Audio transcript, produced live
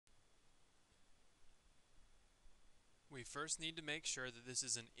we first need to make sure that this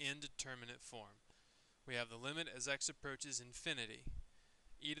is an indeterminate form. We have the limit as x approaches infinity.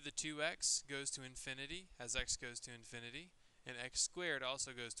 E to the 2x goes to infinity as x goes to infinity, and x squared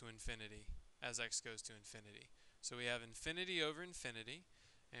also goes to infinity as x goes to infinity. So we have infinity over infinity,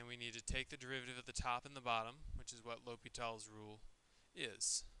 and we need to take the derivative of the top and the bottom, which is what L'Hopital's rule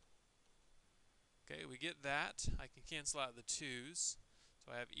is. Okay, we get that. I can cancel out the 2's.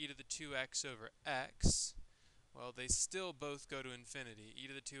 So I have e to the 2x over x. Well, they still both go to infinity. E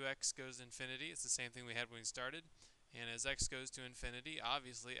to the 2x goes to infinity. It's the same thing we had when we started. And as x goes to infinity,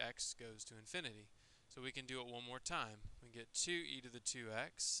 obviously x goes to infinity. So we can do it one more time. We get 2e to the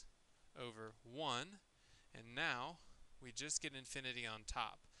 2x over 1. And now we just get infinity on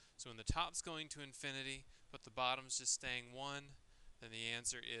top. So when the top's going to infinity, but the bottom's just staying 1, then the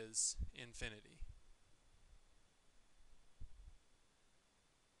answer is infinity.